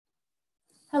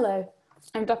Hello,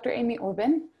 I'm Dr. Amy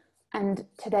Orban, and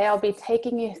today I'll be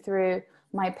taking you through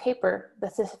my paper, The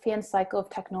Sisyphean Cycle of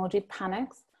Technology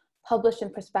Panics, published in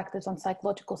Perspectives on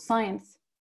Psychological Science.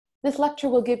 This lecture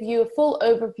will give you a full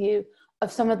overview of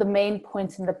some of the main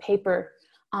points in the paper,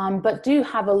 but do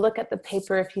have a look at the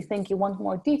paper if you think you want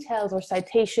more details or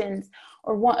citations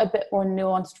or want a bit more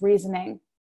nuanced reasoning.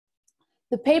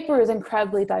 The paper is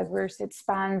incredibly diverse. It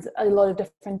spans a lot of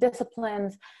different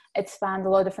disciplines. It spans a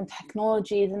lot of different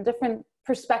technologies and different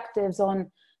perspectives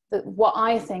on what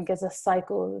I think is a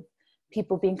cycle of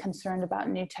people being concerned about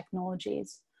new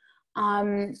technologies.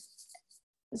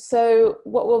 So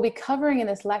what we'll be covering in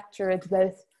this lecture is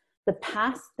both the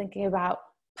past, thinking about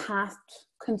past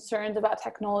concerns about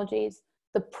technologies,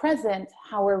 the present,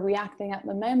 how we're reacting at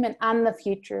the moment, and the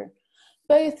future,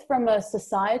 both from a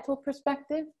societal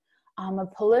perspective, a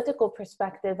political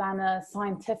perspective, and a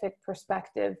scientific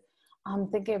perspective,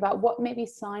 thinking about what maybe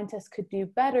scientists could do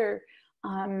better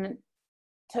to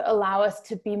allow us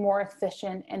to be more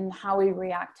efficient in how we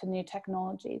react to new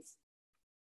technologies.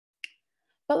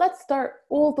 But let's start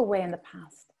all the way in the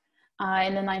past,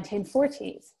 in the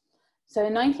 1940s. So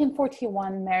in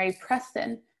 1941, Mary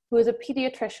Preston, who was a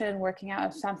pediatrician working out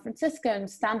of San Francisco and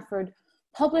Stanford,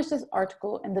 published this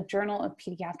article in the Journal of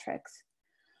Pediatrics.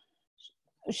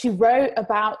 She wrote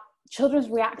about children's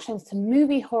reactions to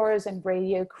movie horrors and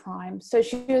radio crime. So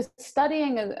she was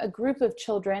studying a group of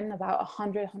children, about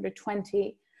 100,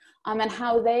 120, and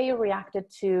how they reacted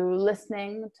to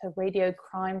listening to radio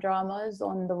crime dramas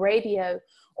on the radio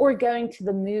or going to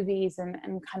the movies and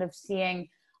kind of seeing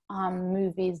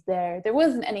movies there. There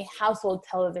wasn't any household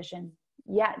television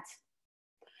yet.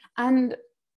 And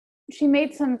she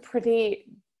made some pretty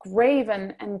grave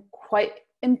and quite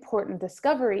important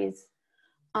discoveries.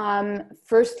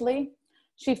 Firstly,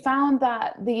 she found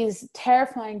that these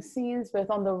terrifying scenes, both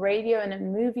on the radio and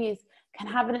in movies, can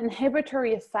have an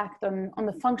inhibitory effect on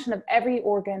the function of every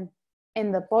organ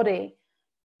in the body.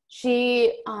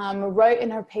 She wrote in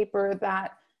her paper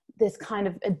that this kind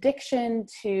of addiction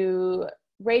to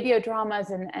radio dramas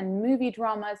and movie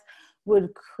dramas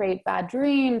would create bad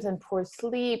dreams and poor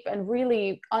sleep and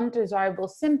really undesirable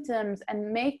symptoms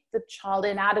and make the child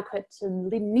inadequate to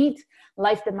meet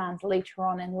life demands later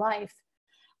on in life.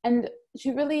 And she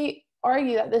really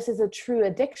argued that this is a true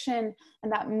addiction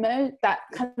and that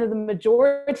kind of the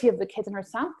majority of the kids in her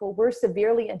sample were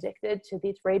severely addicted to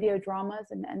these radio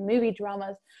dramas and movie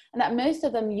dramas, and that most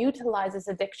of them utilize this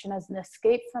addiction as an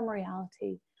escape from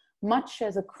reality, much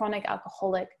as a chronic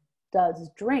alcoholic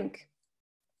does drink.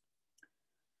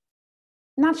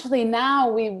 Naturally, now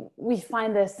we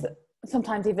find this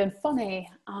sometimes even funny,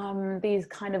 these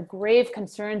kind of grave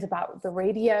concerns about the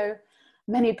radio.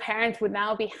 Many parents would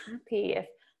now be happy if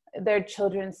their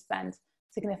children spent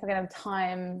significant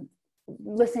time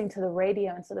listening to the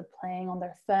radio instead of playing on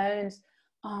their phones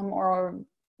or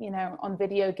on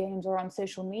video games or on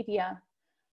social media.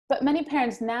 But many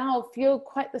parents now feel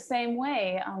quite the same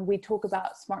way. We talk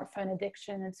about smartphone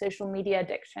addiction and social media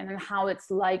addiction and how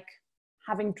it's like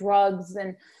having drugs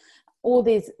and all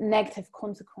these negative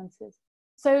consequences.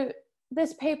 So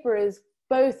this paper is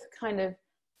both kind of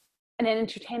an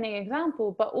entertaining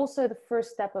example, but also the first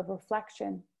step of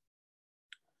reflection.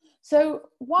 So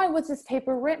why was this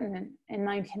paper written in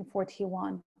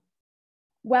 1941?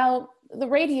 Well, the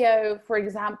radio, for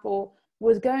example,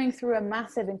 was going through a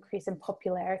massive increase in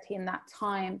popularity in that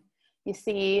time. You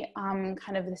see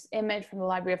kind of this image from the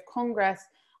Library of Congress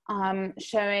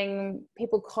showing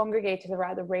people congregated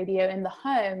around the radio in the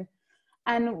home.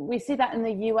 And we see that in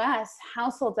the US,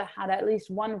 households that had at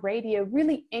least one radio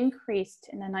really increased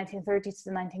in the 1930s to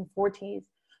the 1940s,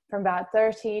 from about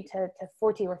 30 to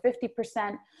 40 or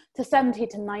 50% to 70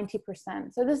 to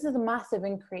 90%. So this is a massive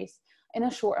increase in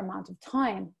a short amount of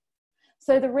time.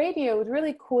 So the radio was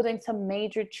really causing some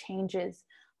major changes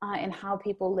in how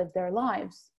people live their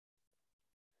lives.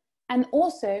 And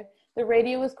also, the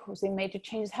radio was causing major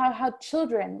changes how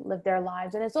children live their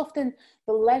lives. And it's often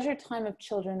the leisure time of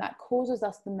children that causes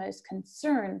us the most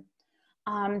concern.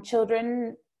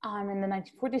 Children in the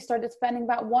 1940s started spending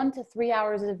about 1 to 3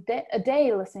 hours a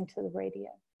day listening to the radio.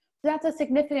 So that's a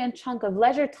significant chunk of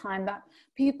leisure time that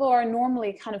people are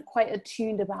normally kind of quite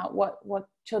attuned about what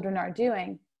children are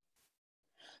doing.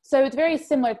 So it's very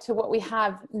similar to what we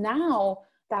have now,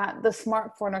 that the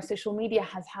smartphone or social media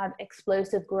has had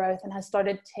explosive growth and has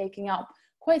started taking up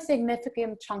quite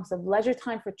significant chunks of leisure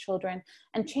time for children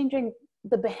and changing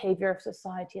the behavior of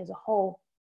society as a whole.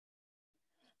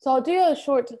 So I'll do a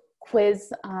short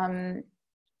quiz and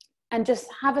just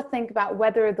have a think about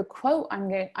whether the quote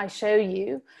I show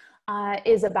you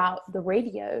is about the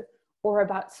radio or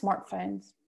about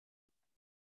smartphones.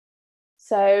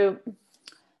 So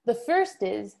the first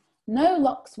is, no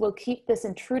locks will keep this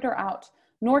intruder out,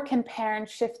 nor can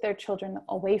parents shift their children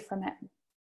away from it.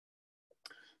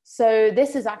 So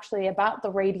this is actually about the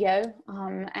radio,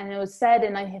 and it was said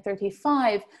in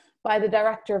 1935 by the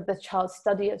director of the Child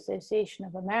Study Association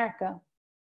of America.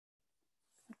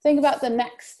 Think about the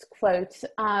next quote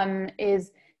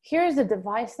is, here is a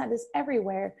device that is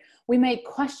everywhere. We may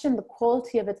question the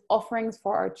quality of its offerings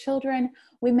for our children.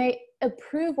 We may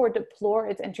approve or deplore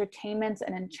its entertainments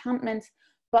and enchantments,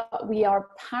 but we are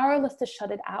powerless to shut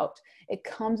it out. It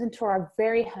comes into our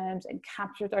very homes and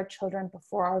captures our children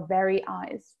before our very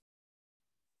eyes.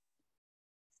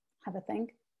 Have a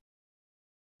think.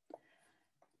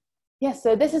 Yes,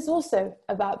 so this is also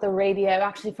about the radio,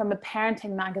 actually from a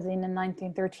parenting magazine in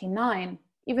 1939.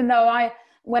 Even though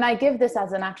when I give this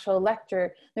as an actual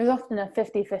lecture, there's often a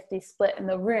 50-50 split in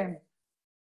the room.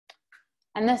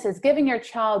 And this is, giving your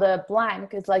child a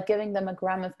blank is like giving them a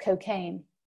gram of cocaine.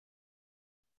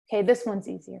 Okay, this one's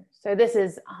easier. So this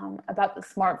is about the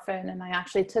smartphone, and I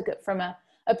actually took it from a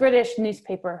British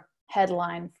newspaper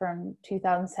headline from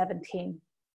 2017.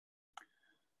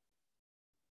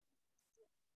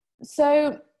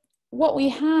 So what we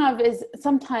have is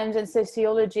sometimes in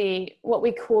sociology what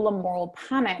we call a moral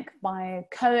panic. By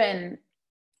Cohen,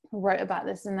 who wrote about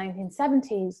this in the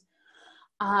 1970s,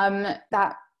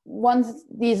 that once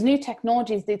these new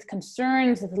technologies, these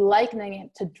concerns, likening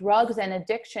it to drugs and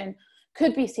addiction,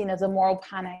 could be seen as a moral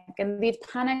panic. And these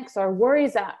panics are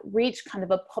worries that reach kind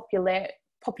of a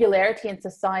popularity in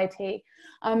society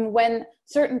when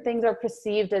certain things are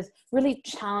perceived as really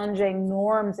challenging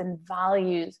norms and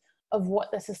values of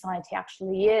what the society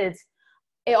actually is.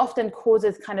 It often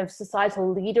causes kind of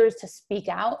societal leaders to speak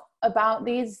out about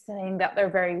these, saying that they're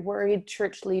very worried,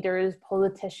 church leaders,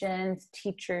 politicians,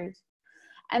 teachers.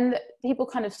 And people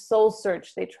kind of soul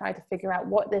search, they try to figure out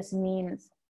what this means.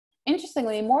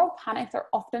 Interestingly, moral panics are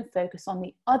often focused on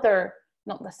the other,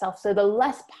 not the self. So the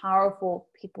less powerful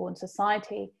people in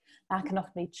society, that can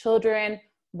often be children,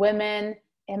 women,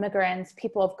 immigrants,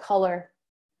 people of color.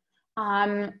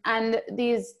 And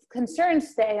these concerns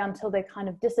stay until they kind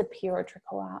of disappear or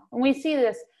trickle out. And we see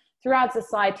this throughout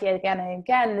society again and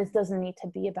again. This doesn't need to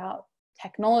be about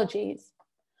technologies.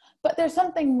 But there's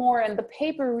something more, and the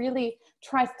paper really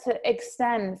tries to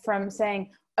extend from saying,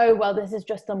 oh, well, this is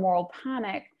just a moral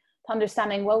panic, to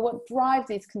understanding, well, what drives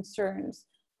these concerns?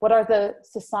 What are the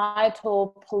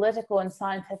societal, political, and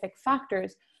scientific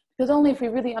factors? Because only if we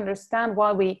really understand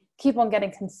why we keep on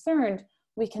getting concerned,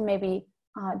 we can maybe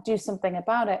do something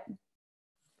about it.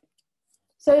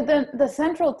 So the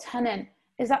central tenet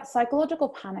is that psychological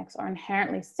panics are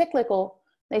inherently cyclical.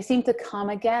 They seem to come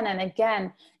again and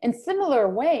again in similar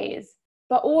ways,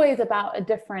 but always about a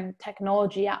different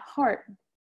technology at heart.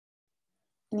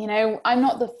 And, you know, I'm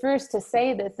not the first to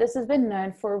say this. This has been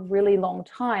known for a really long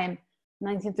time. In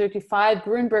 1935,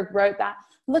 Grunberg wrote that,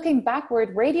 looking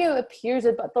backward, radio appears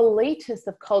as but the latest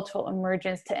of cultural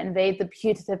emergence to invade the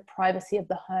putative privacy of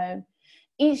the home.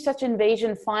 Each such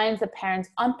invasion finds the parents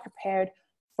unprepared,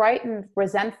 frightened,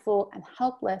 resentful, and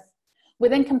helpless.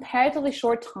 Within comparatively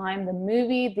short time, the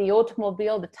movie, the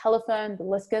automobile, the telephone, the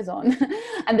list goes on,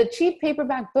 and the cheap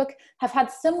paperback book have had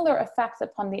similar effects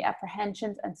upon the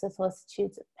apprehensions and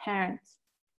solicitudes of parents.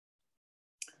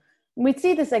 We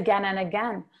see this again and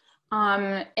again.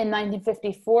 In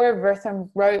 1954, Wertham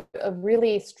wrote a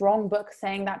really strong book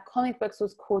saying that comic books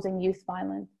was causing youth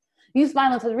violence. Youth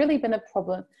violence has really been a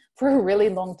problem for a really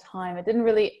long time. It didn't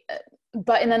really,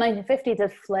 but in the 1950s,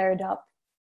 it flared up.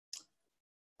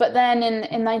 But then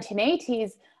in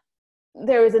 1980s,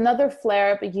 there was another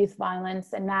flare up of youth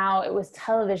violence, and now it was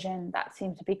television that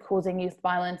seemed to be causing youth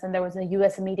violence, and there was a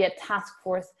US media task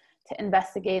force to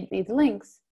investigate these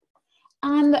links.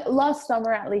 And last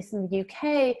summer, at least in the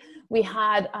UK, we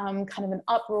had kind of an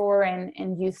uproar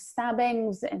in youth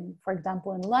stabbings, for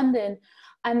example, in London.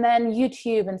 And then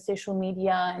YouTube and social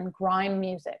media and grime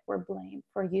music were blamed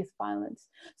for youth violence.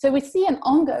 So we see an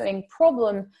ongoing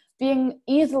problem being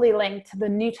easily linked to the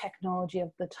new technology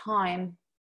of the time.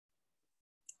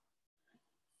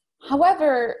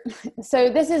 However,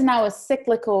 so this is now a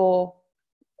cyclical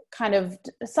kind of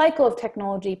cycle of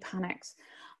technology panics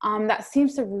that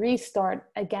seems to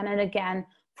restart again and again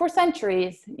for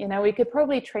centuries. You know, we could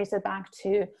probably trace it back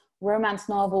to romance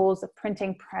novels, the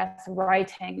printing press,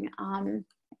 writing,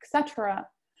 etc.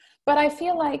 But I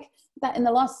feel like that in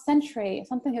the last century,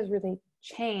 something has really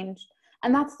changed.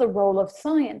 And that's the role of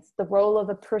science, the role of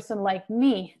a person like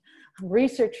me,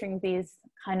 researching these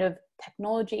kind of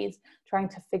technologies, trying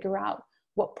to figure out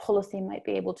what policy might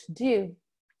be able to do.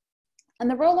 And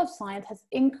the role of science has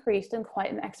increased in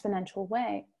quite an exponential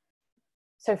way.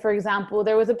 So for example,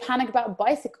 there was a panic about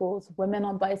bicycles, women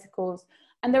on bicycles,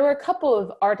 and there were a couple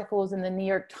of articles in the New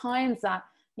York Times that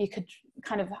you could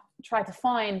kind of try to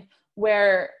find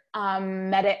where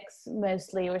medics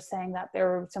mostly were saying that there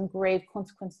were some grave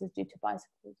consequences due to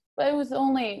bicycles. But it was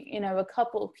only, you know, a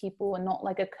couple of people and not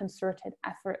like a concerted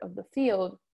effort of the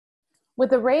field. With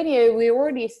the radio, we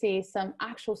already see some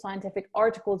actual scientific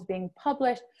articles being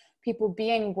published, people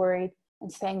being worried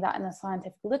and saying that in the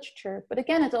scientific literature. But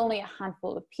again, it's only a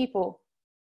handful of people.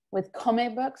 With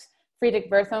comic books, Friedrich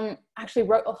Wertham actually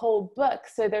wrote a whole book.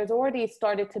 So there's already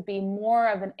started to be more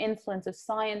of an influence of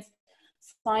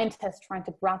scientists trying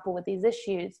to grapple with these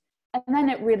issues. And then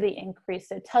it really increased.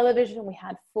 So television, we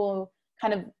had full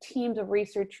kind of teams of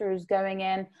researchers going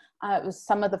in. It was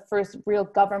some of the first real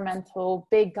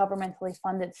big governmentally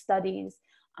funded studies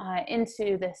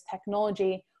into this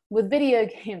technology. With video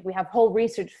games, we have whole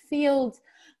research fields,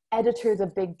 editors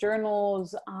of big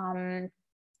journals, and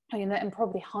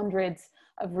probably hundreds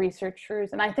of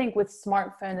researchers. And I think with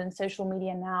smartphones and social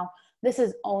media now, this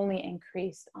has only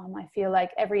increased. I feel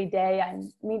like every day I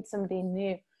meet somebody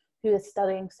new who is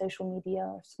studying social media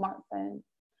or smartphones.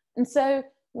 And so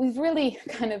we've really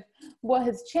what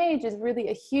has changed is really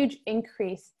a huge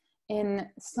increase in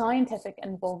scientific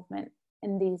involvement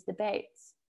in these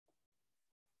debates.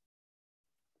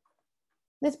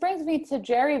 This brings me to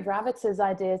Jerry Ravitz's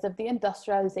ideas of the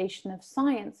industrialization of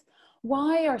science.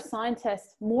 Why are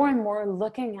scientists more and more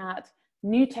looking at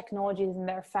new technologies and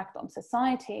their effect on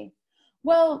society?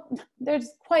 Well,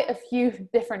 there's quite a few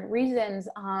different reasons.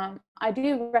 I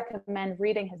do recommend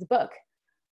reading his book,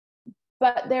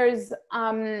 but there's,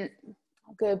 I'll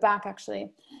go back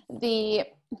actually,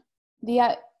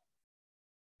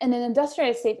 in an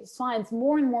industrialized state of science,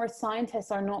 more and more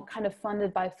scientists are not kind of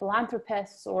funded by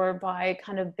philanthropists or by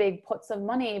kind of big pots of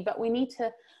money, but we need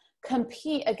to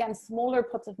compete against smaller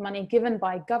pots of money given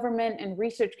by government and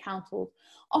research councils,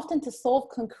 often to solve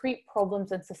concrete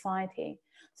problems in society.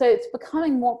 So it's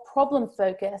becoming more problem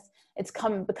focused, it's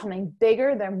becoming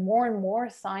bigger, there are more and more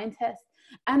scientists,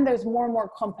 and there's more and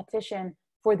more competition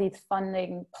for these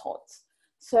funding pots.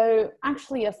 So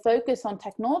actually a focus on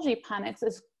technology panics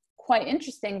is quite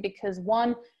interesting because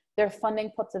one, there are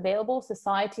funding pots available,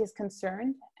 society is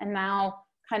concerned, and now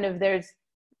kind of there's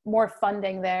more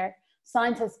funding there.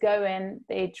 Scientists go in,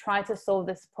 they try to solve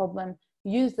this problem,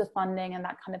 use the funding, and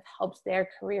that kind of helps their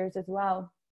careers as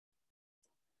well.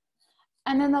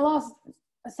 And in the last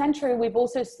century, we've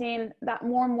also seen that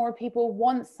more and more people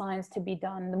want science to be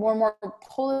done. The more and more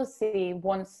policy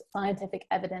wants scientific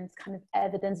evidence, kind of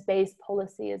evidence-based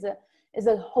policy is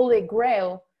a holy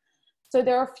grail. So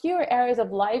there are fewer areas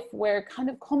of life where kind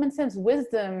of common sense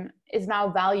wisdom is now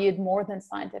valued more than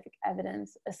scientific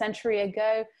evidence. A century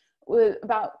ago,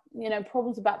 about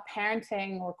problems about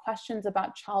parenting or questions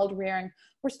about child rearing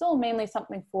were still mainly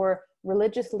something for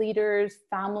religious leaders,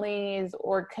 families,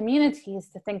 or communities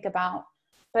to think about.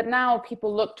 But now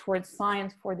people look towards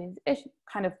science for these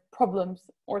kind of problems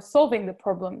or solving the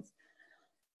problems.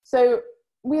 So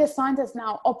we as scientists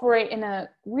now operate in a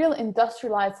real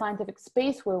industrialized scientific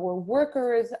space where we're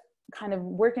workers kind of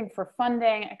working for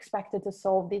funding, expected to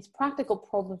solve these practical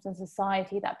problems in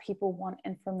society that people want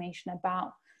information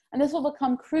about. And this will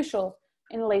become crucial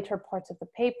in later parts of the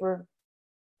paper.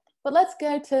 But let's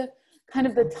go to kind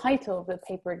of the title of the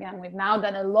paper again. We've now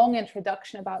done a long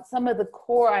introduction about some of the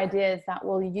core ideas that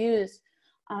we'll use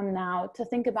now to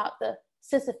think about the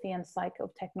Sisyphean cycle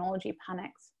of technology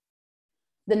panics.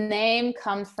 The name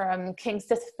comes from King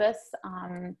Sisyphus,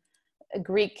 a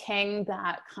Greek king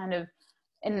that kind of,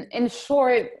 in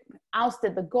short,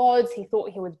 ousted the gods. He thought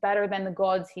he was better than the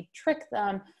gods. He tricked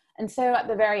them. And so at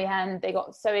the very end, they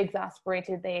got so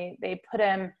exasperated, they put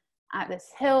him at this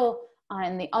hill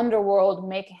in the underworld,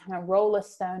 making him roll a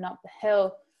stone up the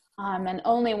hill. And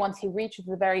only once he reaches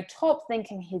the very top,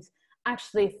 thinking he's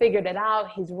actually figured it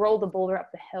out, he's rolled the boulder up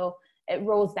the hill, it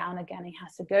rolls down again. He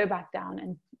has to go back down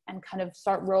and kind of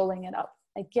start rolling it up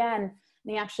again. And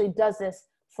he actually does this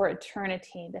for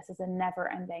eternity. This is a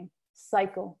never-ending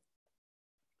cycle.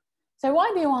 So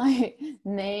why do I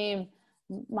name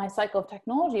my cycle of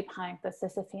technology panic the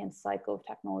Sisyphean cycle of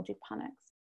technology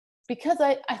panics? Because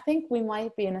I think we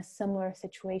might be in a similar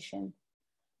situation.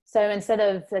 So instead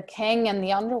of the king and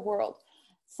the underworld,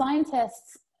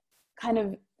 scientists kind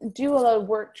of do a lot of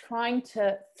work trying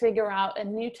to figure out a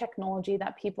new technology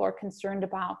that people are concerned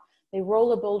about. They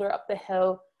roll a boulder up the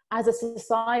hill. As a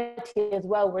society as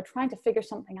well, we're trying to figure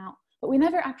something out, but we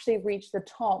never actually reach the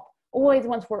top. Always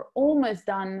once we're almost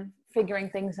done figuring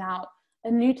things out,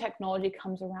 a new technology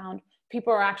comes around.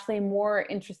 People are actually more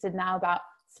interested now about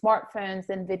smartphones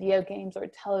than video games or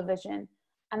television.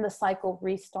 and the cycle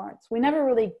restarts. We never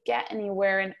really get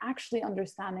anywhere in actually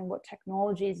understanding what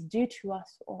technologies do to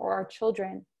us or our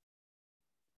children.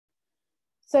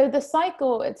 So the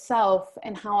cycle itself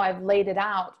and how I've laid it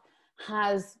out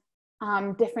has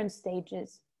different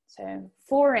stages. So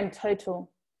 4 in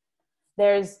total.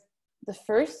 There's the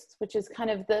first, which is kind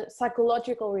of the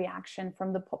psychological reaction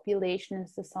from the population and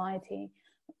society,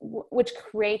 which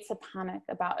creates a panic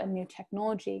about a new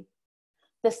technology.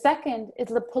 The second is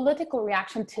the political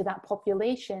reaction to that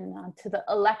population, to the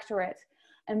electorate,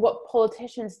 and what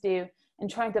politicians do in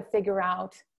trying to figure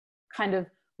out kind of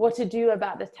what to do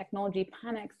about this technology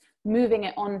panic, moving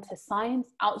it on to science,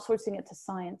 outsourcing it to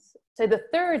science. So the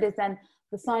third is then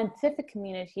the scientific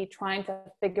community trying to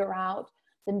figure out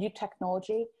the new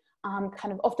technology,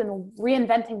 kind of often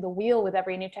reinventing the wheel with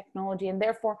every new technology and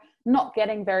therefore not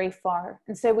getting very far.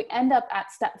 And so we end up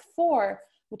at step 4,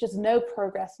 which is no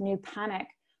progress, new panic,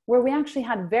 where we actually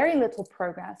had very little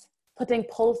progress, putting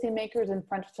policymakers in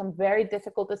front of some very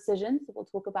difficult decisions that we'll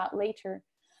talk about later.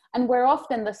 And where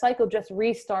often the cycle just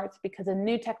restarts because a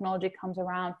new technology comes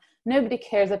around, nobody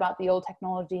cares about the old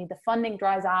technology, the funding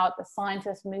dries out, the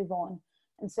scientists move on.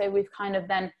 And so we've kind of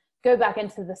then go back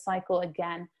into the cycle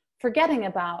again, forgetting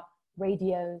about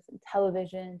radios and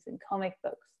televisions and comic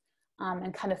books,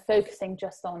 and kind of focusing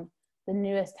just on the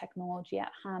newest technology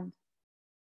at hand.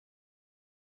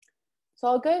 So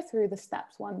I'll go through the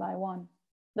steps one by one.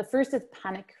 The first is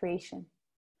panic creation.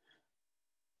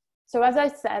 So as I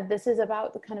said, this is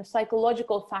about the kind of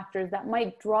psychological factors that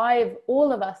might drive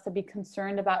all of us to be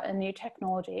concerned about a new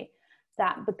technology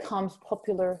that becomes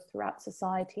popular throughout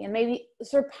society and maybe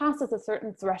surpasses a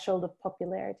certain threshold of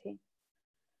popularity.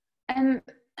 And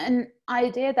an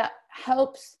idea that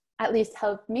helps, at least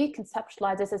helped me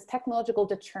conceptualize this, is technological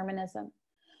determinism.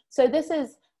 So this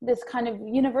is this kind of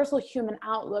universal human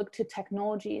outlook to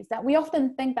technologies, that we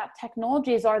often think that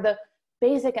technologies are the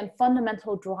basic and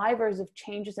fundamental drivers of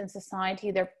changes in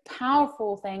society. They're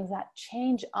powerful things that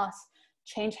change us,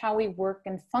 change how we work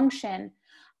and function,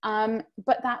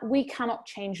 but that we cannot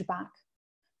change back.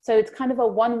 So it's kind of a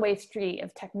one-way street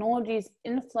of technologies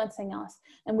influencing us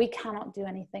and we cannot do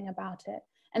anything about it.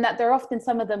 And that they're often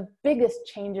some of the biggest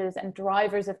changes and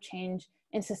drivers of change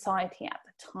in society at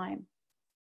the time.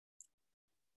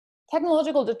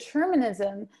 Technological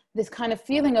determinism, this kind of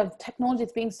feeling of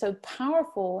technologies being so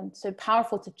powerful and so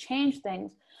powerful to change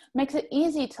things, makes it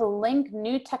easy to link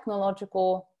new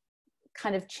technological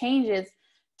kind of changes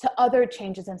to other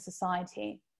changes in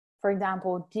society. For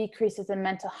example, decreases in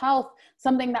mental health,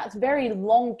 something that's very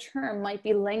long-term might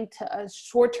be linked to a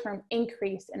short-term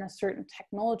increase in a certain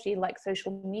technology like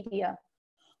social media,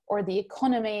 or the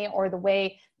economy, or the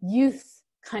way youth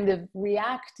kind of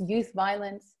react, youth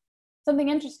violence. Something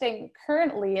interesting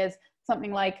currently is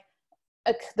something like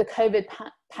the COVID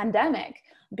pandemic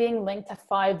being linked to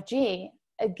 5G.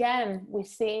 Again, we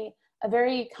see a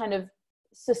very kind of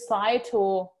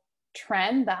societal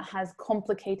trend that has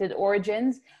complicated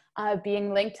origins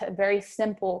being linked to a very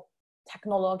simple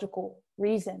technological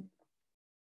reason.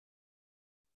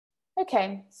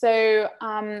 Okay, so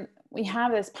we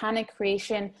have this panic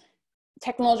creation.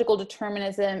 Technological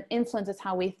determinism influences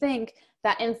how we think.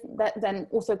 That then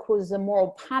also causes a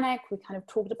moral panic. We kind of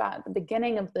talked about at the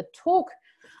beginning of the talk.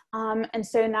 And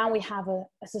so now we have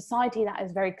a society that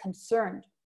is very concerned.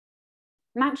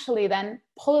 Naturally, then,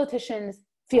 politicians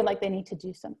feel like they need to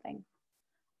do something.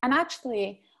 And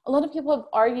actually, a lot of people have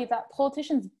argued that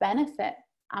politicians benefit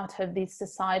out of these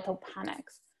societal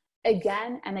panics.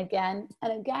 Again and again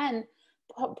and again,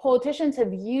 politicians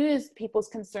have used people's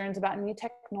concerns about new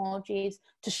technologies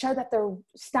to show that they're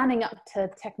standing up to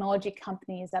technology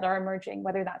companies that are emerging,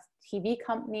 whether that's TV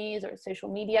companies or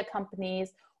social media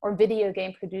companies or video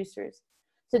game producers,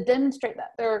 to demonstrate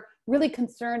that they're really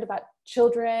concerned about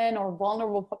children or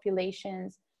vulnerable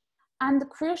populations. And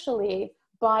crucially,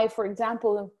 by, for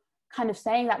example, kind of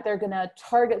saying that they're going to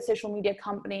target social media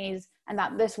companies and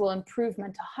that this will improve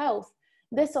mental health,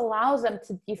 this allows them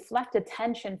to deflect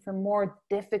attention from more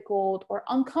difficult or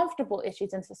uncomfortable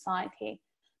issues in society.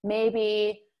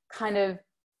 Maybe kind of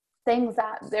things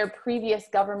that their previous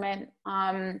government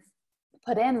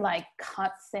put in, like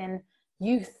cuts in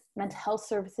youth mental health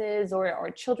services or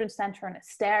children's center and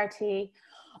austerity,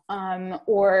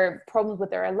 or problems with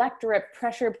their electorate,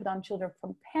 pressure put on children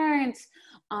from parents,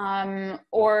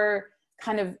 or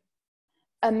kind of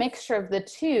a mixture of the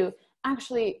two.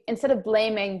 Actually, instead of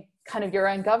blaming kind of your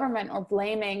own government or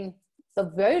blaming the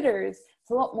voters,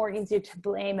 it's a lot more easier to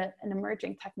blame an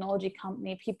emerging technology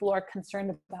company people are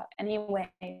concerned about anyways.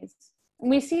 And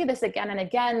we see this again and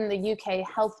again. The UK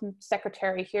Health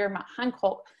Secretary here, Matt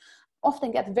Hancock,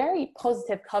 often gets very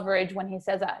positive coverage when he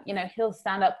says that, you know, he'll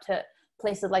stand up to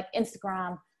places like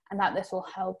Instagram and that this will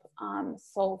help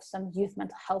solve some youth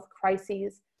mental health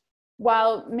crises.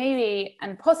 While maybe,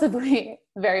 and possibly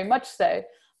very much so,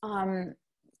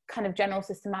 kind of general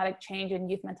systematic change in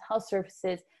youth mental health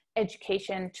services,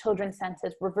 education, children's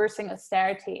centres, reversing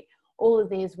austerity, all of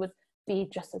these would be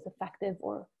just as effective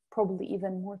or probably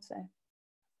even more so.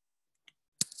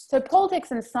 So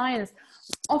politics and science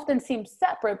often seem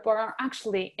separate, but are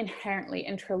actually inherently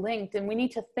interlinked. And we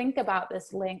need to think about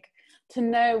this link to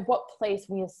know what place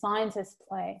we as scientists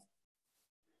play.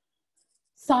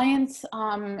 Science,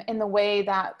 in the way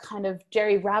that kind of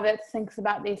Jerry Rabbit thinks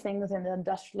about these things in the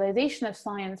industrialization of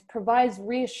science, provides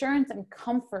reassurance and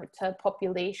comfort to a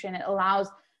population. It allows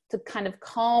to kind of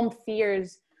calm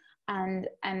fears and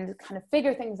kind of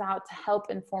figure things out to help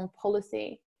inform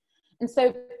policy. And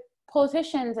so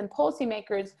politicians and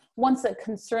policymakers, once a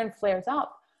concern flares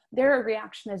up, their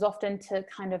reaction is often to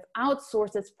kind of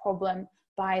outsource this problem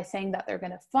by saying that they're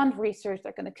going to fund research,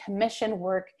 they're going to commission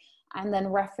work, and then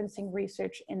referencing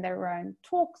research in their own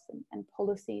talks and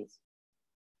policies.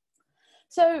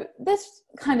 So this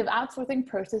kind of outsourcing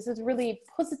process is really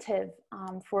positive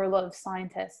for a lot of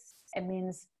scientists. It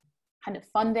means kind of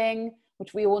funding,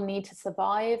 which we all need to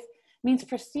survive. It means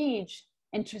prestige,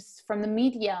 interest from the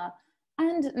media,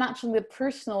 and naturally the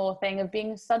personal thing of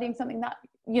studying something that,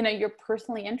 you know, you're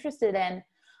personally interested in,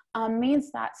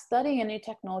 means that studying a new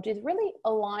technology is really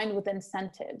aligned with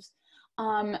incentives.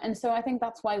 And so I think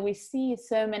that's why we see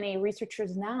so many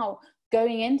researchers now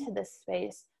going into this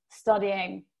space,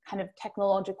 studying kind of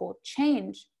technological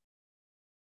change.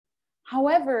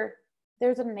 However,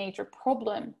 there's a major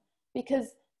problem, because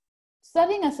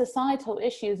studying a societal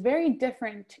issue is very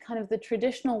different to kind of the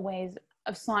traditional ways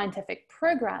of scientific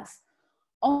progress.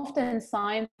 Often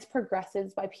science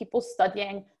progresses by people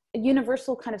studying a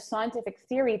universal kind of scientific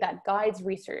theory that guides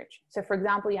research. So for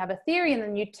example, you have a theory and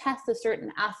then you test a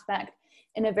certain aspect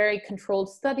in a very controlled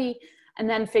study and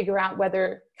then figure out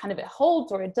whether kind of it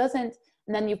holds or it doesn't,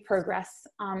 and then you progress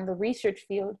the research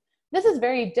field. This is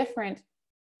very different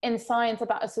in science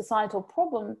about a societal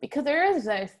problem because there is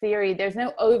no theory, there's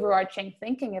no overarching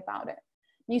thinking about it.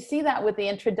 You see that with the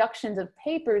introductions of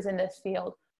papers in this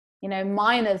field, you know,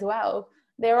 mine as well.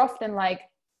 They're often like,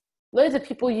 loads of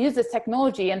people use this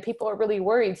technology and people are really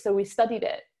worried, so we studied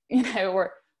it, you know,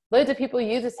 or loads of people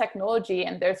use this technology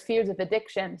and there's fears of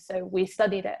addiction, so we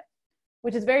studied it,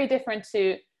 which is very different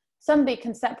to somebody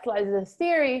conceptualizes a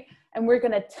theory and we're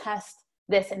going to test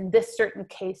this in this certain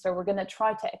case, or we're going to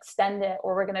try to extend it,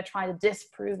 or we're going to try to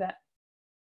disprove it.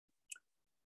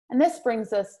 And this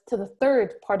brings us to the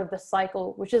third part of the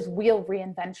cycle, which is wheel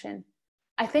reinvention.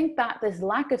 I think that this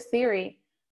lack of theory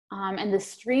and the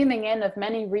streaming in of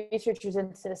many researchers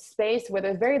into a space where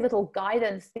there's very little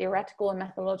guidance, theoretical and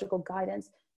methodological guidance,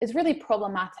 is really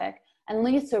problematic and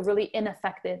leads to a really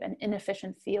ineffective and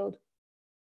inefficient field.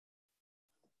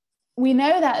 We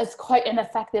know that it's quite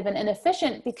ineffective and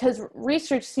inefficient because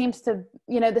research seems to,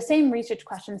 you know, the same research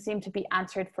questions seem to be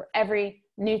answered for every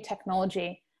new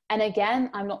technology. And again,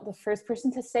 I'm not the first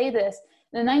person to say this.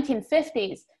 In the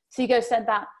 1950s, Seago said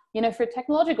that, you know, for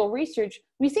technological research,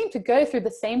 we seem to go through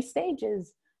the same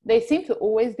stages. They seem to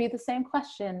always be the same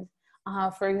questions.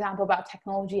 For example, about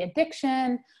technology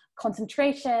addiction,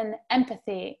 concentration,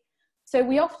 empathy. So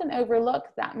we often overlook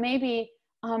that maybe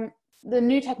the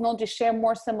new technologies share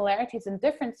more similarities and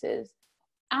differences,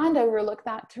 and overlook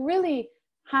that to really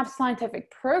have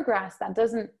scientific progress that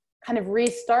doesn't kind of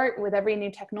restart with every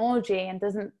new technology and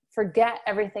doesn't forget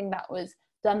everything that was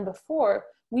done before.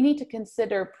 We need to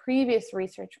consider previous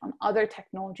research on other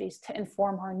technologies to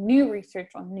inform our new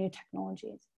research on new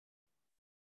technologies.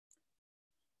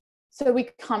 So we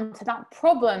come to that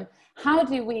problem. How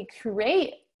do we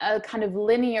create a kind of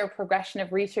linear progression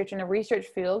of research in a research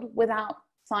field without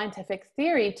scientific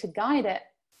theory to guide it?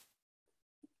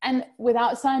 And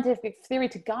without scientific theory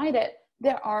to guide it,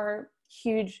 there are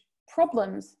huge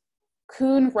problems.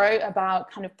 Kuhn wrote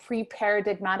about kind of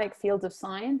pre-paradigmatic fields of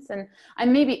science, and I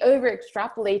may be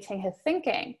over-extrapolating his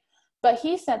thinking, but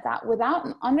he said that without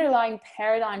an underlying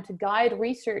paradigm to guide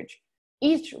research,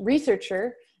 each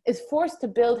researcher is forced to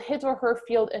build his or her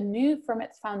field anew from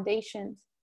its foundations.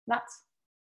 That's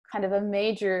kind of a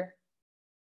major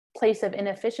place of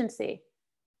inefficiency.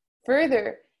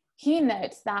 Further, he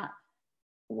notes that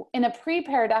in a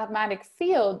pre-paradigmatic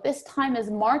field, this time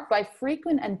is marked by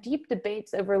frequent and deep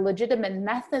debates over legitimate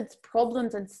methods,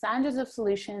 problems, and standards of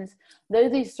solutions, though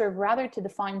these serve rather to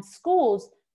define schools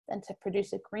than to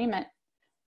produce agreement.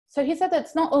 So he said that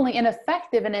it's not only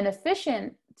ineffective and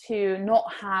inefficient to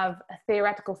not have a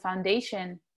theoretical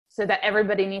foundation so that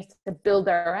everybody needs to build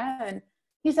their own.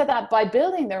 He said that by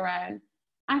building their own,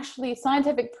 actually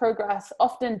scientific progress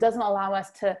often doesn't allow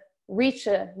us to reach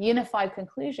a unified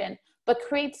conclusion, but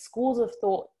creates schools of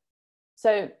thought.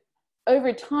 So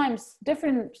over time,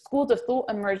 different schools of thought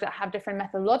emerge that have different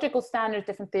methodological standards,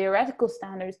 different theoretical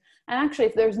standards. And actually,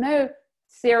 if there's no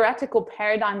theoretical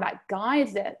paradigm that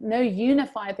guides it, no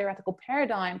unified theoretical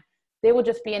paradigm, they will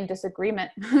just be in disagreement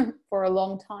for a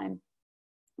long time.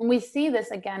 And we see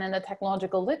this again in the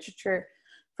technological literature.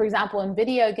 For example, in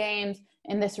video games,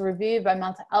 in this review by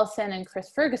Malte Elson and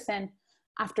Chris Ferguson,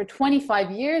 after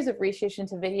 25 years of research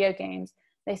into video games,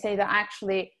 they say that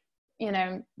actually, you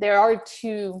know, there are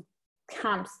two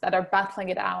camps that are battling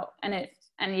it out, and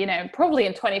you know, probably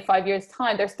in 25 years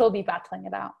time they'll still be battling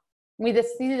it out. We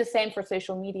just see the same for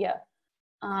social media.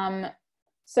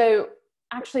 So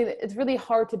actually it's really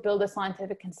hard to build a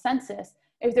scientific consensus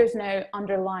if there's no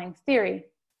underlying theory.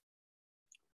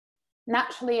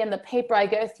 Naturally, in the paper I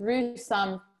go through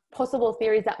some possible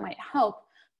theories that might help,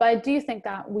 but I do think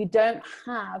that we don't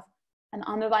have an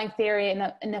underlying theory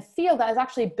in a field that is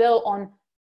actually built on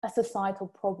a societal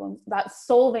problem, that's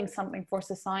solving something for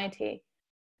society,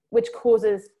 which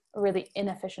causes a really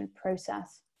inefficient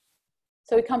process.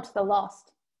 So we come to the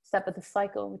last step of the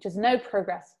cycle, which is no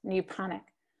progress, new panic.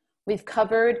 We've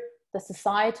covered the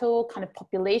societal kind of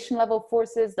population level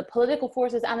forces, the political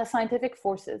forces, and the scientific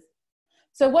forces.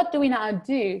 So what do we now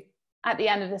do at the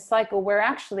end of this cycle, where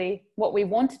actually what we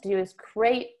want to do is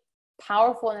create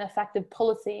powerful and effective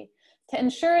policy to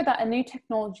ensure that a new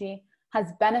technology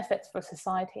has benefits for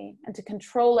society and to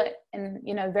control it in,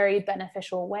 you know, very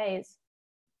beneficial ways.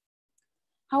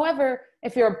 However,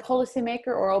 if you're a policymaker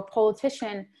or a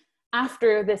politician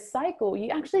after this cycle, you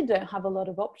actually don't have a lot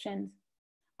of options.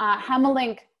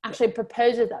 Hamelink actually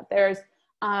proposes that there's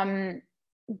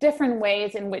different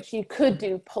ways in which you could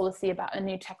do policy about a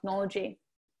new technology.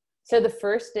 So the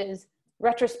first is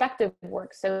retrospective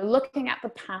work, so looking at the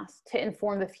past to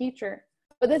inform the future.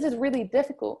 But this is really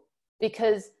difficult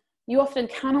because you often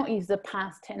cannot use the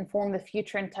past to inform the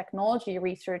future in technology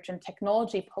research and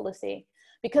technology policy,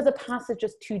 because the past is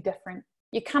just too different.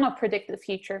 You cannot predict the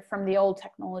future from the old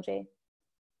technology.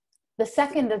 The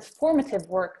second is formative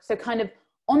work, so kind of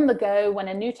on the go when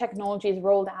a new technology is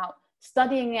rolled out,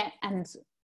 studying it and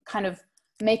kind of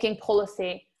making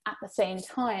policy at the same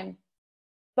time.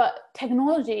 But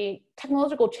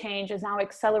technological change is now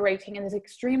accelerating and is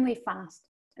extremely fast,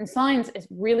 and science is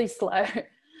really slow.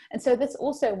 And so this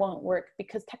also won't work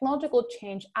because technological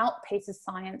change outpaces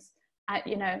science at,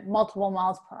 you know, multiple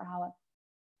miles per hour.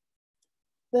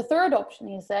 The third option,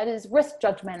 he said, is risk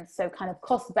judgment, so kind of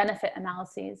cost-benefit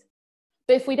analyses.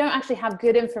 But if we don't actually have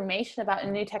good information about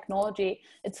a new technology,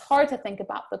 it's hard to think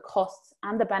about the costs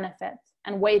and the benefits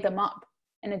and weigh them up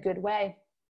in a good way.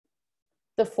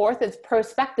 The fourth is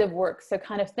prospective work, so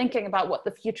kind of thinking about what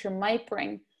the future might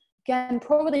bring. Again,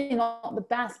 probably not the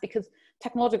best because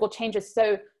technological change is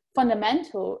so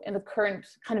fundamental in the current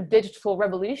kind of digital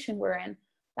revolution we're in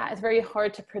that it's very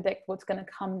hard to predict what's going to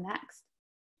come next.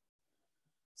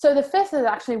 So the fifth is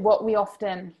actually what we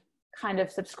often kind of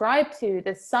subscribe to,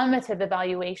 this summative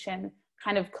evaluation,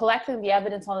 kind of collecting the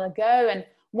evidence on the go, and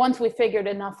once we figured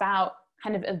enough out,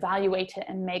 kind of evaluate it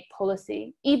and make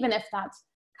policy, even if that's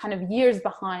kind of years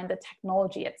behind the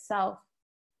technology itself.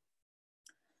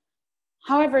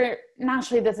 However,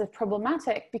 naturally this is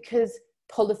problematic because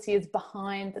policy is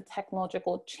behind the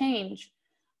technological change.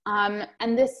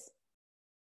 And this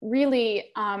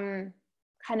really kind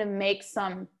of makes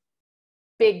some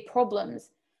big problems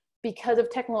because of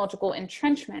technological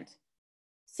entrenchment.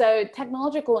 So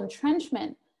technological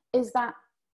entrenchment is that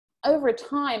over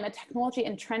time, a technology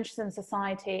entrenches in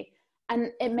society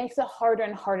and it makes it harder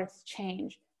and harder to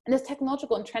change. And this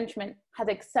technological entrenchment has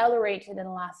accelerated in the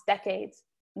last decades.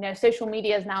 You know, social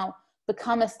media has now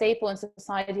become a staple in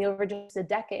society over just a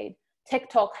decade.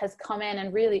 TikTok has come in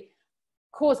and really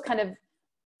caused kind of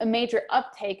a major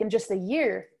uptake in just a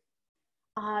year.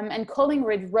 And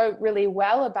Collingridge wrote really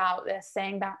well about this,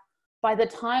 saying that by the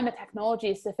time a technology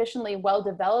is sufficiently well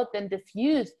developed and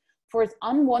diffused for its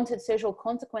unwanted social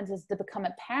consequences to become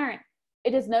apparent,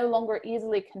 it is no longer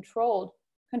easily controlled.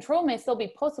 Control may still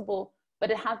be possible, but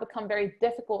it has become very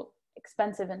difficult,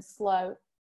 expensive, and slow.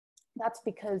 That's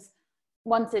because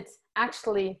once it's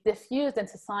actually diffused in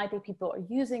society, people are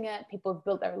using it, people have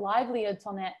built their livelihoods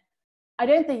on it. I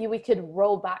don't think we could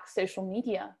roll back social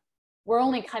media. We're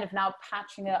only kind of now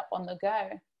patching it up on the go.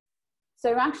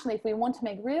 So actually, if we want to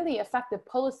make really effective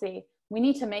policy, we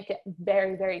need to make it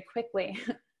very, very quickly.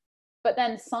 But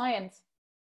then science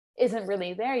isn't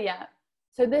really there yet.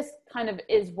 So this kind of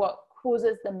is what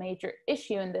causes the major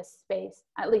issue in this space,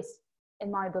 at least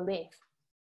in my belief.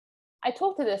 I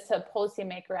talked to this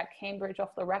policymaker at Cambridge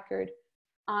off the record,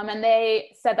 and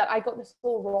they said that I got this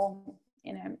all wrong,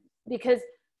 you know, because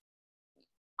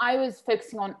I was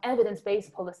focusing on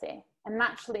evidence-based policy. And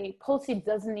naturally, policy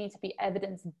doesn't need to be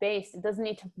evidence-based. It doesn't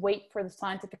need to wait for the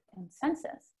scientific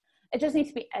consensus. It just needs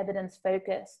to be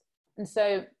evidence-focused. And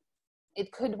so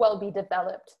it could well be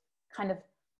developed kind of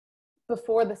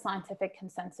before the scientific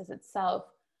consensus itself.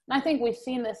 And I think we've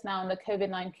seen this now in the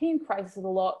COVID-19 crisis, a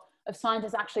lot of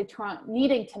scientists actually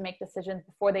needing to make decisions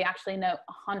before they actually know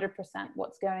 100%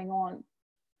 what's going on.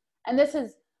 And this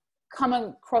has come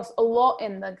across a lot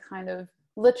in the kind of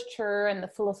literature and the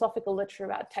philosophical literature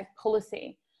about tech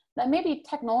policy, that maybe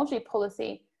technology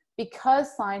policy,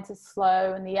 because science is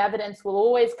slow and the evidence will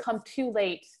always come too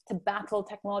late to battle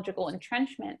technological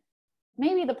entrenchment,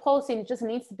 maybe the policy just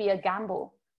needs to be a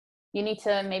gamble. You need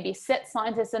to maybe sit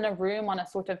scientists in a room on a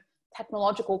sort of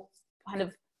technological kind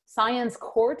of science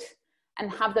court and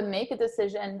have them make a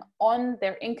decision on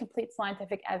their incomplete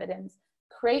scientific evidence,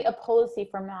 create a policy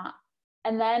from that,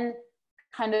 and then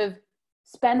kind of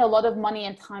spend a lot of money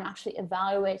and time actually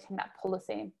evaluating that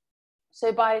policy.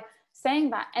 So by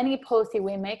saying that any policy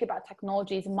we make about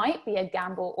technologies might be a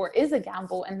gamble or is a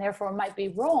gamble and therefore might be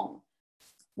wrong,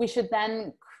 we should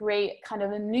then create kind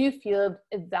of a new field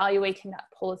evaluating that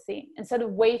policy instead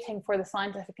of waiting for the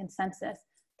scientific consensus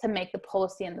to make the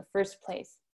policy in the first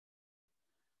place.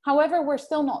 However, we're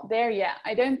still not there yet.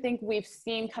 I don't think we've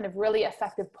seen kind of really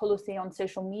effective policy on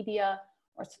social media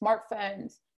or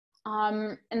smartphones.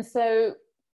 And so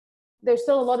there's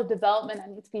still a lot of development that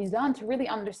needs to be done to really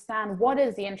understand what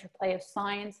is the interplay of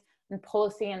science and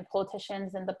policy and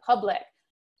politicians and the public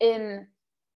in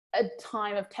a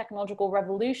time of technological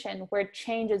revolution where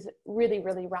change is really,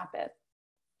 really rapid.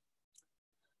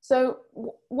 So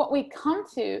what we come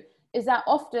to is that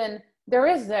often there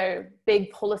is no big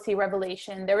policy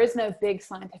revelation. There is no big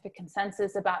scientific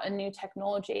consensus about a new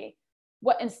technology.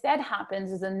 What instead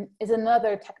happens is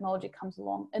another technology comes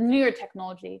along, a newer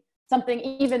technology, something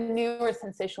even newer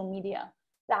than social media,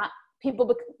 that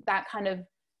that kind of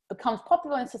becomes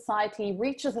popular in society,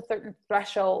 reaches a certain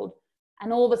threshold,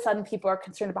 and all of a sudden people are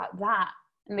concerned about that,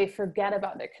 and they forget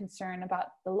about their concern about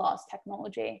the lost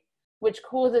technology, which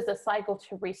causes a cycle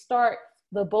to restart.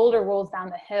 The boulder rolls down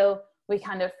the hill. We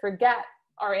kind of forget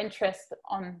our interest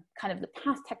on kind of the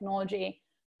past technology,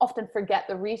 often forget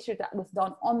the research that was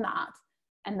done on that,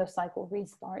 and the cycle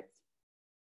restarts.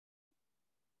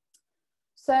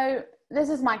 So this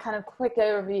is my kind of quick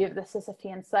overview of the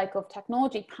Sisyphean cycle of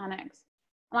technology panics.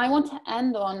 And I want to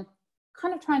end on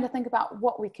kind of trying to think about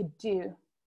what we could do.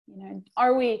 You know,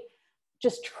 are we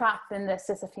just trapped in this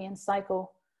Sisyphean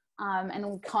cycle and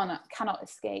we cannot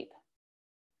escape?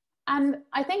 And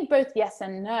I think both yes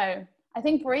and no. I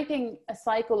think breaking a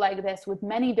cycle like this with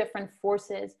many different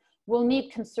forces will need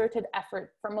concerted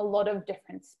effort from a lot of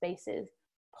different spaces: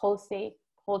 policy,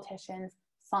 politicians,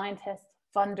 scientists,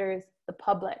 funders, the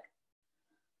public.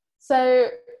 So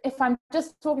if I'm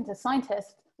just talking to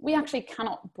scientists, we actually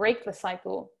cannot break the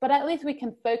cycle, but at least we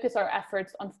can focus our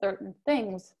efforts on certain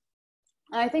things.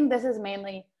 And I think this is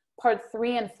mainly part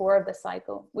 3 and 4 of the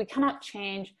cycle. We cannot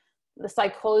change the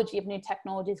psychology of new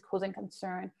technologies causing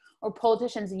concern or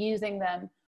politicians using them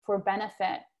for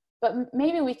benefit, but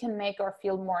maybe we can make our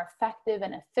field more effective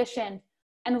and efficient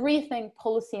and rethink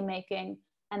policy making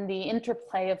and the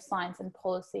interplay of science and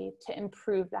policy to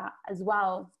improve that as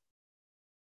well.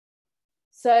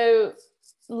 So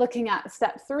looking at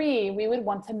step 3, we would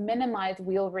want to minimize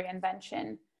wheel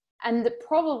reinvention and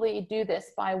probably do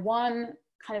this by one,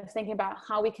 kind of thinking about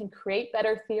how we can create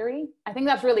better theory. I think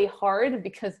that's really hard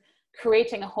because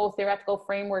creating a whole theoretical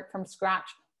framework from scratch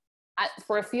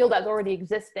for a field that's already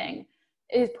existing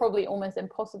is probably almost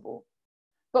impossible.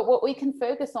 But what we can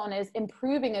focus on is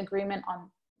improving agreement on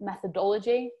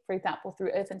methodology, for example,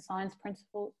 through open science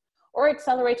principles, or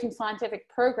accelerating scientific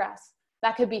progress.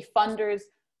 That could be funders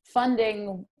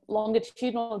funding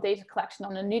longitudinal data collection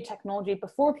on a new technology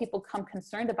before people become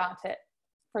concerned about it.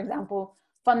 For example,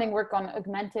 funding work on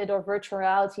augmented or virtual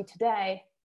reality today,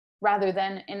 rather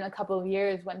than in a couple of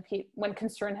years when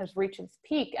concern has reached its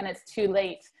peak and it's too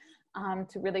late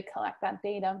to really collect that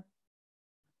data.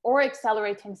 Or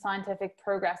accelerating scientific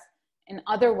progress in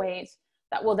other ways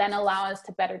that will then allow us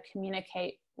to better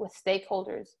communicate with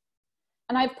stakeholders.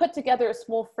 And I've put together a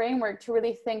small framework to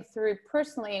really think through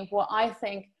personally what I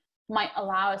think might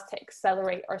allow us to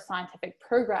accelerate our scientific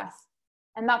progress.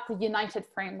 And that's the United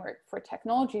Framework for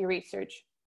Technology Research.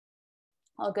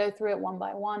 I'll go through it one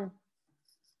by one.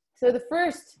 So the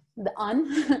first, the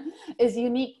is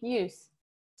unique use.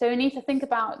 So we need to think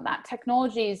about that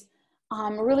technologies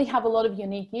really have a lot of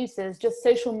unique uses. Just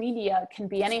social media can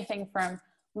be anything from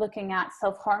looking at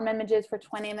self-harm images for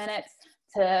 20 minutes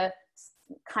to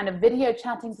kind of video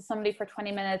chatting to somebody for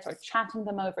 20 minutes, or chatting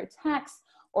them over text,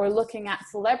 or looking at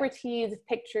celebrities'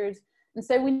 pictures. And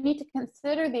so we need to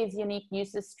consider these unique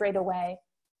uses straight away.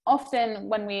 Often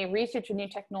when we research a new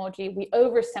technology, we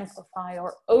oversimplify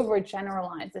or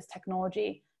overgeneralize this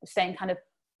technology, saying kind of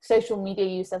social media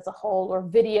use as a whole or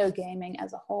video gaming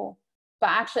as a whole. But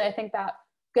actually, I think that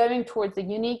going towards the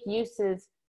unique uses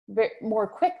more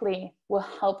quickly will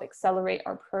help accelerate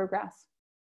our progress.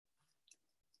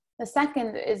 The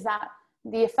second is that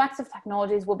the effects of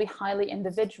technologies will be highly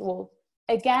individual.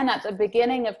 Again, at the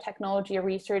beginning of technology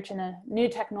research in a new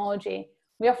technology,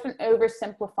 we often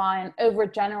oversimplify and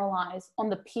overgeneralize on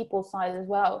the people side as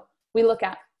well. We look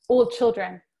at all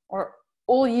children or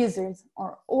all users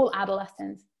or all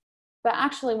adolescents. But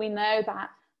actually, we know that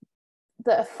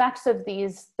the effects of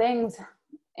these things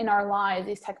in our lives,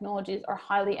 these technologies, are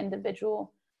highly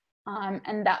individual,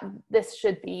 and that this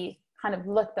should be kind of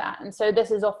looked at. And so this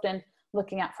is often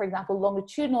looking at, for example,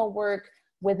 longitudinal work,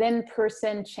 within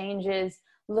person changes,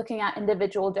 looking at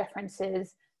individual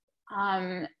differences,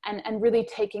 and really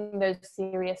taking those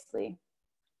seriously.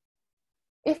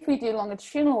 If we do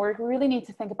longitudinal work, we really need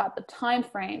to think about the time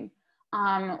frame.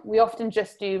 We often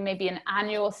just do maybe an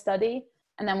annual study,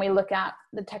 and then we look at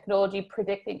the technology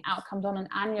predicting outcomes on an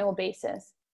annual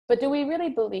basis. But do we really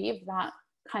believe that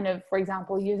kind of, for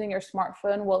example, using your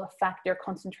smartphone will affect your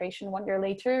concentration 1 year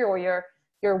later, or your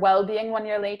well-being 1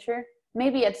 year later?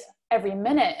 Maybe it's every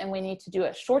minute and we need to do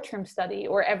a short-term study,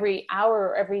 or every hour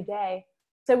or every day.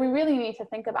 So we really need to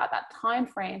think about that time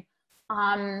frame,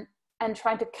 and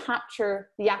trying to capture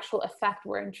the actual effect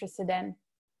we're interested in.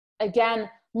 Again,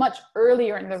 much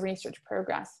earlier in the research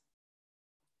progress.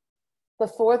 The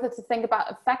fourth is to think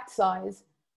about effect size.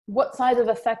 What size of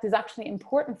effect is actually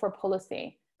important for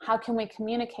policy? How can we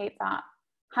communicate that?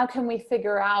 How can we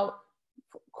figure out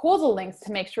causal links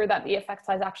to make sure that the effect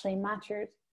size actually matters?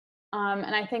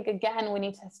 And I think, again, we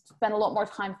need to spend a lot more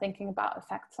time thinking about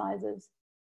effect sizes.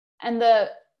 And the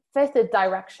fifth is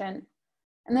direction.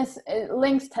 And this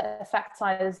links to effect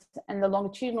size and the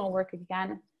longitudinal work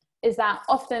again, is that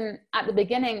often at the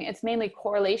beginning, it's mainly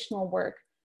correlational work.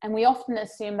 And we often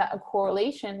assume that a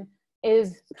correlation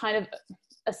is kind of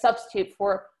a substitute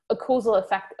for a causal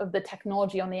effect of the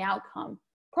technology on the outcome,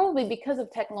 probably because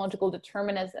of technological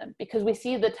determinism, because we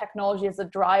see the technology as a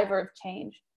driver of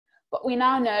change. But we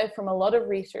now know from a lot of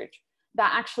research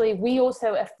that actually we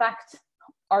also affect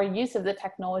our use of the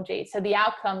technology. So the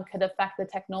outcome could affect the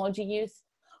technology use,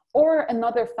 or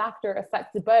another factor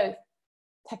affects both.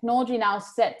 Technology now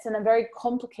sits in a very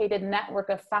complicated network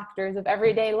of factors of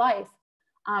everyday life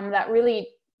that really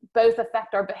both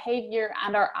affect our behavior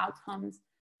and our outcomes.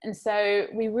 And so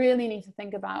we really need to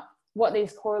think about what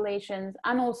these correlations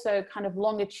and also kind of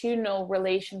longitudinal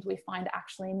relations we find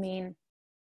actually mean,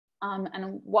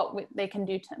 and what they can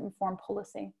do to inform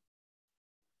policy.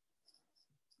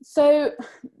 So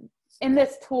in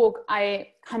this talk, I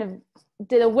kind of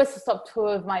did a whistle-stop tour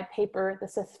of my paper, The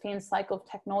Sisyphean Cycle of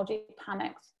Technology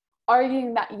Panics,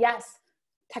 arguing that yes,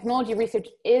 technology research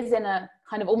is in a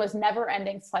kind of almost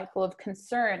never-ending cycle of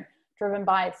concern, driven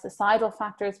by societal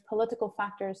factors, political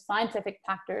factors, scientific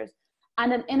factors,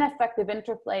 and an ineffective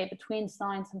interplay between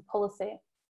science and policy.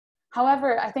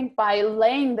 However, I think by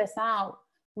laying this out,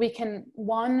 we can,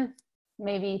 one,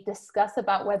 maybe discuss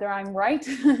about whether I'm right,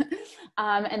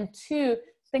 and two,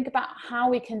 think about how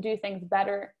we can do things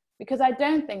better, because I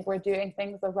don't think we're doing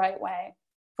things the right way.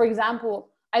 For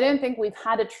example, I don't think we've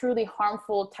had a truly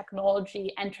harmful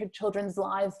technology enter children's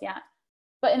lives yet.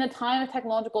 But in a time of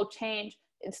technological change,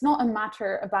 it's not a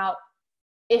matter about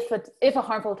if a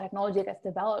harmful technology gets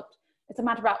developed, it's a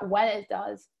matter about when it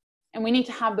does. And we need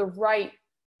to have the right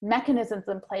mechanisms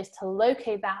in place to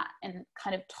locate that and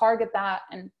kind of target that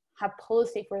and have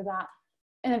policy for that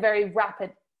in a very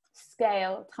rapid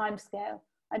time scale.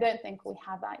 I don't think we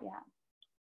have that yet.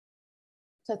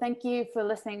 So thank you for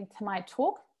listening to my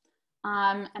talk.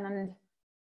 And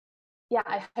yeah,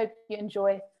 I hope you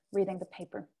enjoy reading the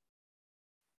paper.